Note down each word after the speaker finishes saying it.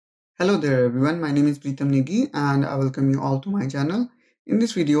Hello there everyone, my name is Pritam Negi and I welcome you all to my channel. In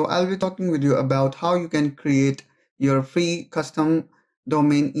this video, I'll be talking with you about how you can create your free custom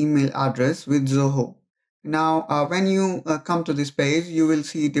domain email address with Zoho. Now, when you come to this page, you will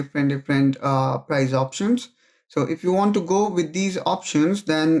see different price options. So if you want to go with these options,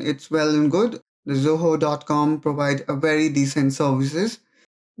 then it's well and good. The Zoho.com provide a very decent services.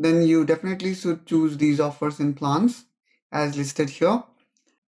 Then you definitely should choose these offers and plans as listed here.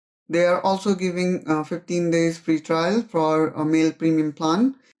 They are also giving 15 days free trial for a mail premium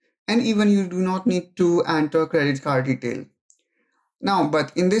plan, and even you do not need to enter credit card detail. Now,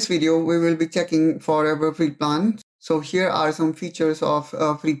 but in this video, we will be checking forever free plan. So here are some features of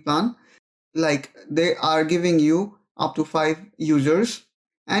a free plan. Like they are giving you up to 5 users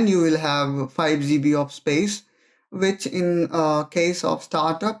and you will have 5 GB of space, which in case of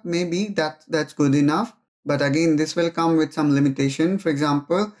startup, maybe that's good enough. But again, this will come with some limitation. For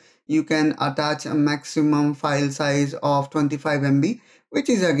example, you can attach a maximum file size of 25 MB, which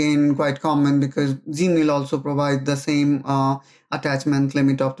is again quite common because Gmail also provides the same attachment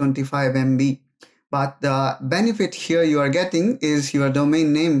limit of 25 MB. But the benefit here you are getting is your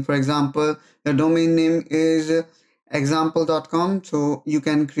domain name. For example, the domain name is example.com. So you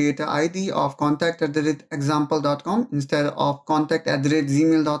can create an ID of contact@example.com instead of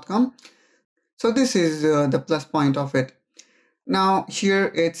contact@gmail.com. So this is the plus point of it. Now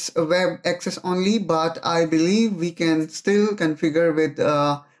here it's a web access only, but I believe we can still configure with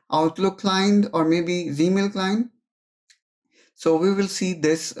Outlook client or maybe Gmail client. So we will see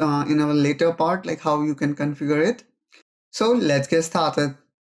this in our later part, like how you can configure it. So let's get started.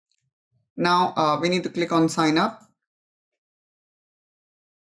 Now we need to click on sign up.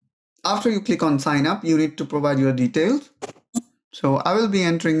 After you click on sign up, you need to provide your details. So I will be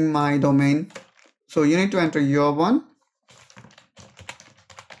entering my domain. So you need to enter your one.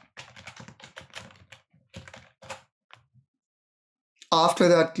 After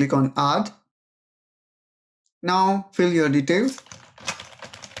that, click on add. Now fill your details.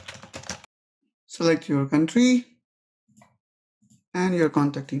 Select your country and your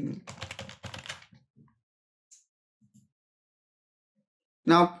contact email.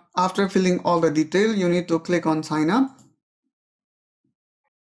 Now, after filling all the detail, you need to click on sign up.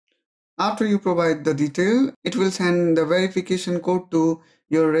 After you provide the detail, it will send the verification code to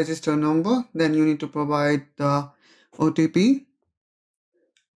your register number. Then you need to provide the OTP.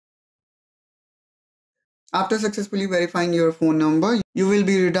 After successfully verifying your phone number, you will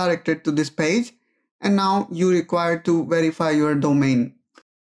be redirected to this page. And now you require to verify your domain.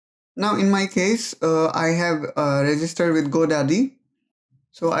 Now in my case, I have registered with GoDaddy.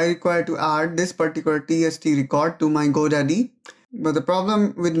 So I require to add this particular TST record to my GoDaddy. But the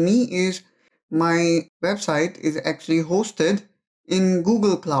problem with me is my website is actually hosted in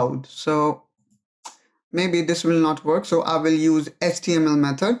Google Cloud. So maybe this will not work. So I will use HTML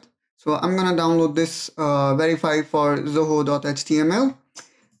method. So I'm going to download this verify for Zoho.html.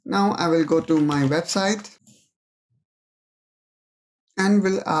 Now I will go to my website and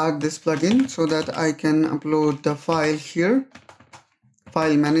will add this plugin so that I can upload the file here,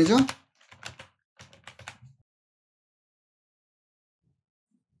 file manager.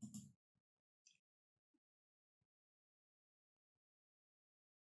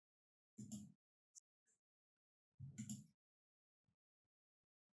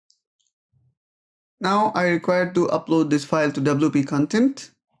 Now I require to upload this file to WP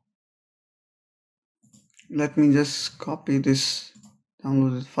content. Let me just copy this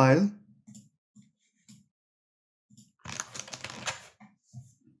downloaded file.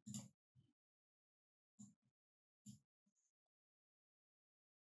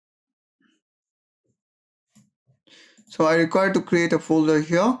 So I require to create a folder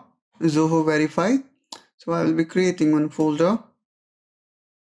here, Zoho Verify. So I will be creating one folder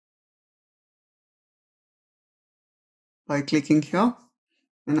by clicking here,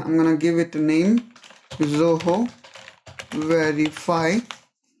 and I'm gonna give it a name, Zoho Verify.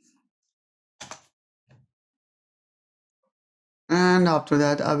 And after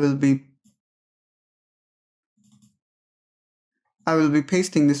that, I will be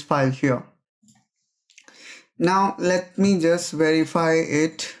pasting this file here. Now let me just verify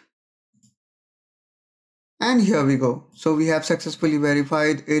it. And here we go. So we have successfully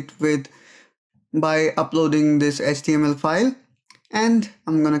verified it by uploading this HTML file. And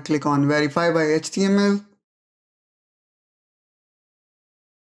I'm going to click on verify by HTML.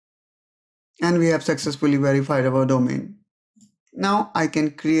 And we have successfully verified our domain. Now I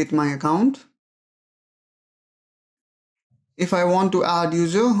can create my account. If I want to add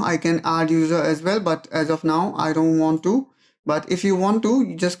user, I can add user as well, but as of now, I don't want to. But if you want to,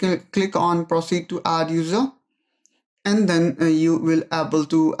 you just can click on proceed to add user, and then you will able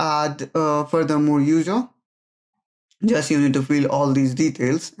to add furthermore user. Just you need to fill all these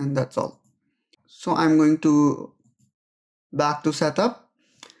details, and that's all. So I'm going to back to setup.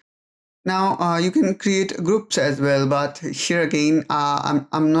 Now you can create groups as well, but here again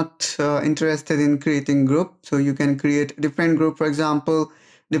I'm not interested in creating group. So you can create different group, for example,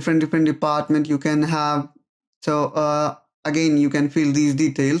 different department you can have. So again, you can fill these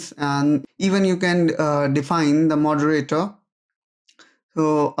details, and even you can define the moderator.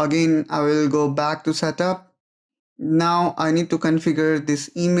 So again, I will go back to setup. Now I need to configure this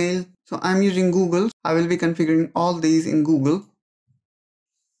email. So I'm using Google. I will be configuring all these in Google.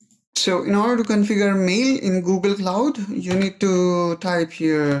 So in order to configure mail in Google Cloud, you need to type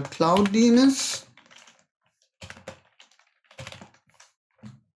here Cloud DNS.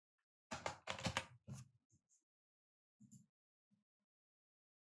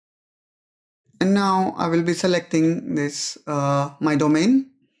 And now I will be selecting this my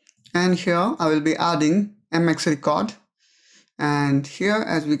domain, and here I will be adding MX record. And here,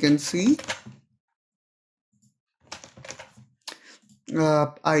 as we can see,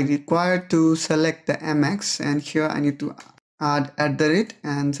 I require to select the MX, and here I need to add @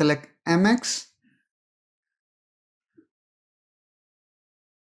 and select MX.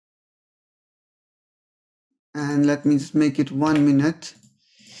 And let me just make it 1 minute.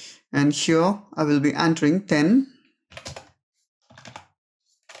 And here I will be entering 10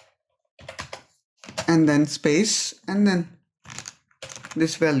 and then space and then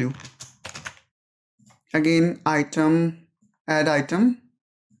this value. Again, item, add item,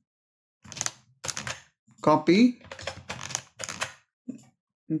 copy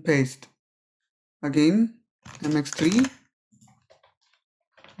and paste. Again, MX3,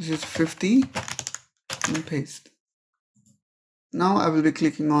 this is 50 and paste. Now I will be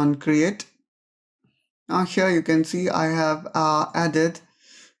clicking on create. Now here you can see I have added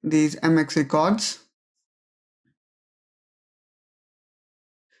these MX records.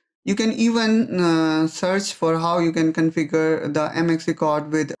 You can even search for how you can configure the MX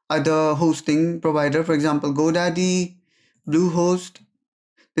record with other hosting provider, for example, GoDaddy, Bluehost.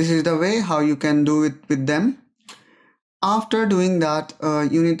 This is the way how you can do it with them. After doing that,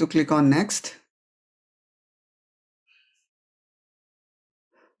 you need to click on next.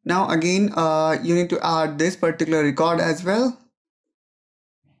 Now again, you need to add this particular record as well.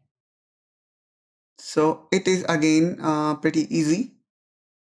 So it is again pretty easy.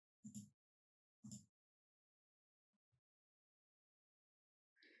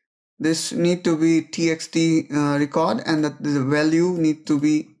 This need to be txt record, and the value need to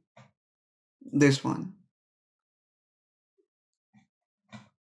be this one.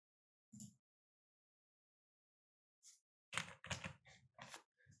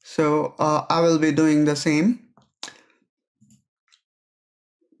 So I will be doing the same.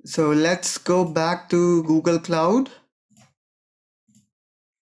 So let's go back to Google Cloud,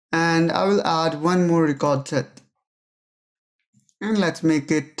 and I will add one more record set, and let's make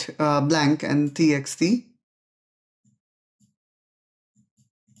it blank and txt.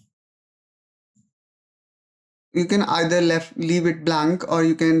 You can either leave it blank, or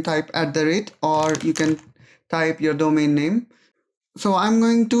you can type @ or you can type your domain name. So I'm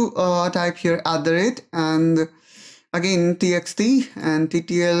going to type here @ and again txt and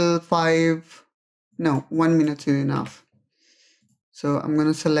ttl5. No, 1 minute is enough. So I'm going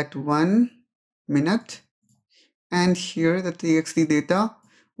to select 1 minute, and here the txt data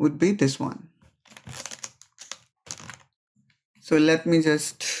would be this one. So let me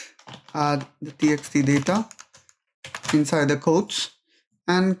just add the txt data inside the quotes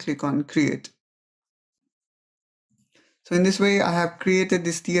and click on create. So in this way, I have created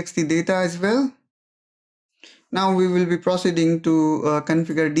this txt data as well. Now we will be proceeding to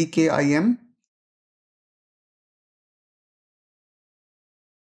configure DKIM.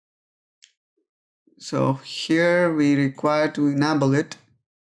 So here we require to enable it.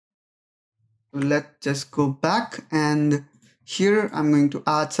 So let's just go back, and here I'm going to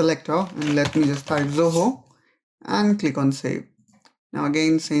add selector, and let me just type Zoho and click on save. Now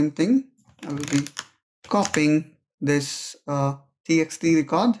again, same thing. I will be copying this txt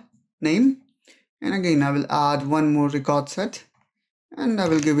record name, and again I will add one more record set, and I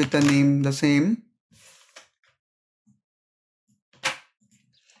will give it a name the same.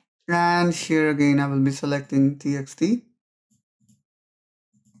 And here again I will be selecting txt.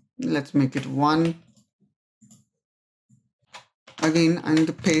 Let's make it 1. Again, I need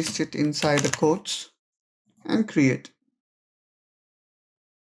to paste it inside the quotes and create.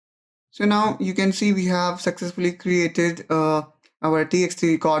 So now you can see we have successfully created our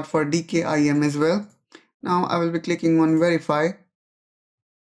TXT record for DKIM as well. Now I will be clicking on verify.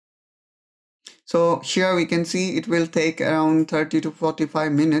 So here we can see it will take around 30 to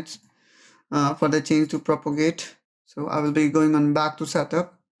 45 minutes for the change to propagate. So I will be going on back to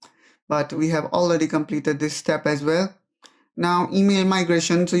setup, but we have already completed this step as well. Now email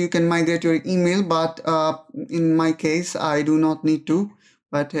migration, so you can migrate your email, but in my case I do not need to,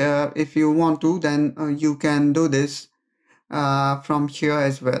 but if you want to, then you can do this from here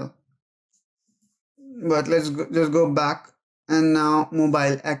as well. But just go back, and now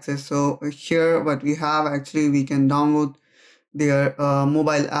mobile access. So here what we have, actually we can download their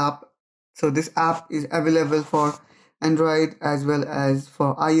mobile app. So this app is available for Android as well as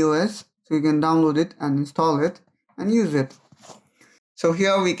for iOS, so you can download it and install it and use it. So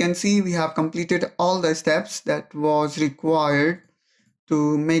here we can see we have completed all the steps that was required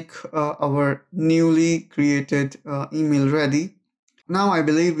to make our newly created email ready. Now I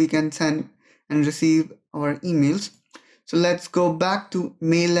believe we can send and receive our emails. So let's go back to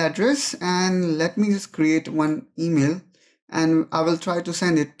mail address, and let me just create one email, and I will try to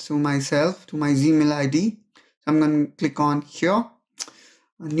send it to myself, to my Gmail ID. So I'm going to click on here,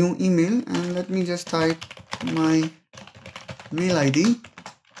 a new email, and let me just type my mail ID,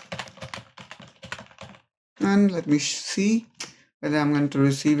 and let me see whether I'm going to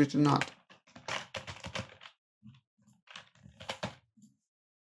receive it or not.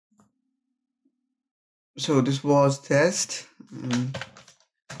 So this was test.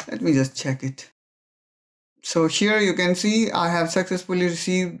 Let me just check it. So here you can see I have successfully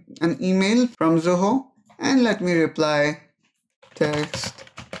received an email from Zoho, and let me reply text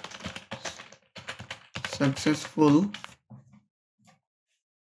successful,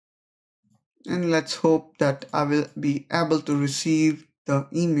 and let's hope that I will be able to receive the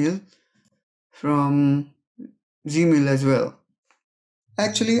email from Gmail as well.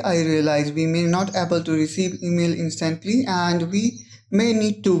 Actually, I realize we may not able to receive email instantly, and we may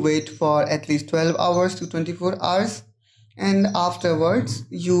need to wait for at least 12 hours to 24 hours, and afterwards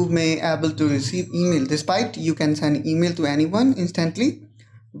you may able to receive email. Despite you can send email to anyone instantly,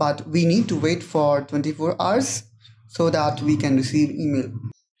 but we need to wait for 24 hours so that we can receive email.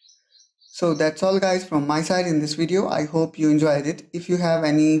 So that's all guys from my side in this video. I hope you enjoyed it. If you have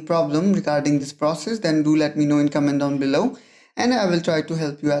any problem regarding this process, then do let me know in comment down below, and I will try to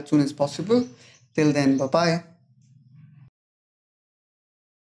help you as soon as possible. Till then, bye bye.